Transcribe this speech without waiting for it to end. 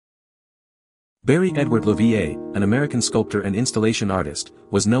Barry Edward Levier, an American sculptor and installation artist,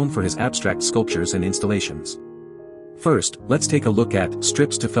 was known for his abstract sculptures and installations. First, let's take a look at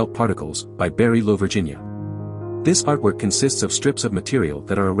Strips to Felt Particles by Barry Virginia. This artwork consists of strips of material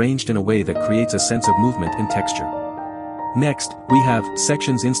that are arranged in a way that creates a sense of movement and texture. Next, we have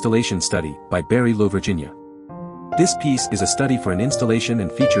Sections Installation Study by Barry Virginia. This piece is a study for an installation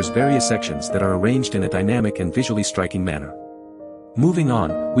and features various sections that are arranged in a dynamic and visually striking manner. Moving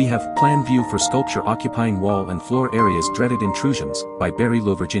on, we have Plan View for Sculpture Occupying Wall and Floor Areas Dreaded Intrusions by Barry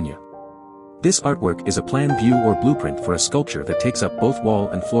Virginia. This artwork is a plan view or blueprint for a sculpture that takes up both wall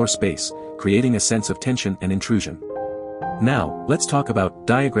and floor space, creating a sense of tension and intrusion. Now, let's talk about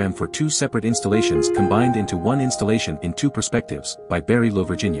Diagram for Two Separate Installations Combined into One Installation in Two Perspectives by Barry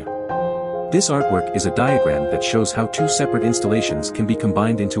Virginia. This artwork is a diagram that shows how two separate installations can be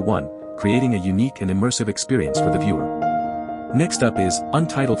combined into one, creating a unique and immersive experience for the viewer. Next up is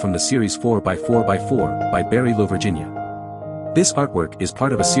Untitled from the series 4x4x4 by Barry Virginia. This artwork is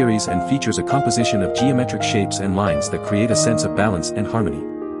part of a series and features a composition of geometric shapes and lines that create a sense of balance and harmony.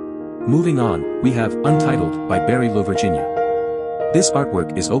 Moving on, we have Untitled by Barry Virginia. This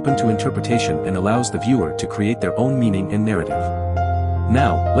artwork is open to interpretation and allows the viewer to create their own meaning and narrative.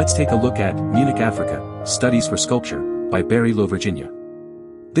 Now, let's take a look at Munich, Africa, Studies for Sculpture by Barry Virginia.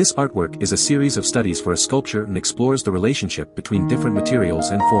 This artwork is a series of studies for a sculpture and explores the relationship between different materials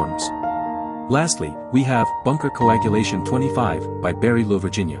and forms. Lastly, we have Bunker Coagulation 25 by Barry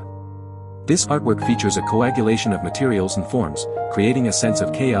Virginia. This artwork features a coagulation of materials and forms, creating a sense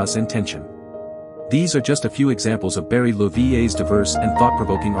of chaos and tension. These are just a few examples of Barry Levier's diverse and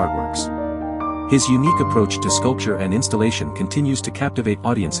thought-provoking artworks. His unique approach to sculpture and installation continues to captivate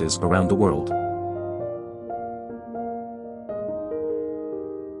audiences around the world.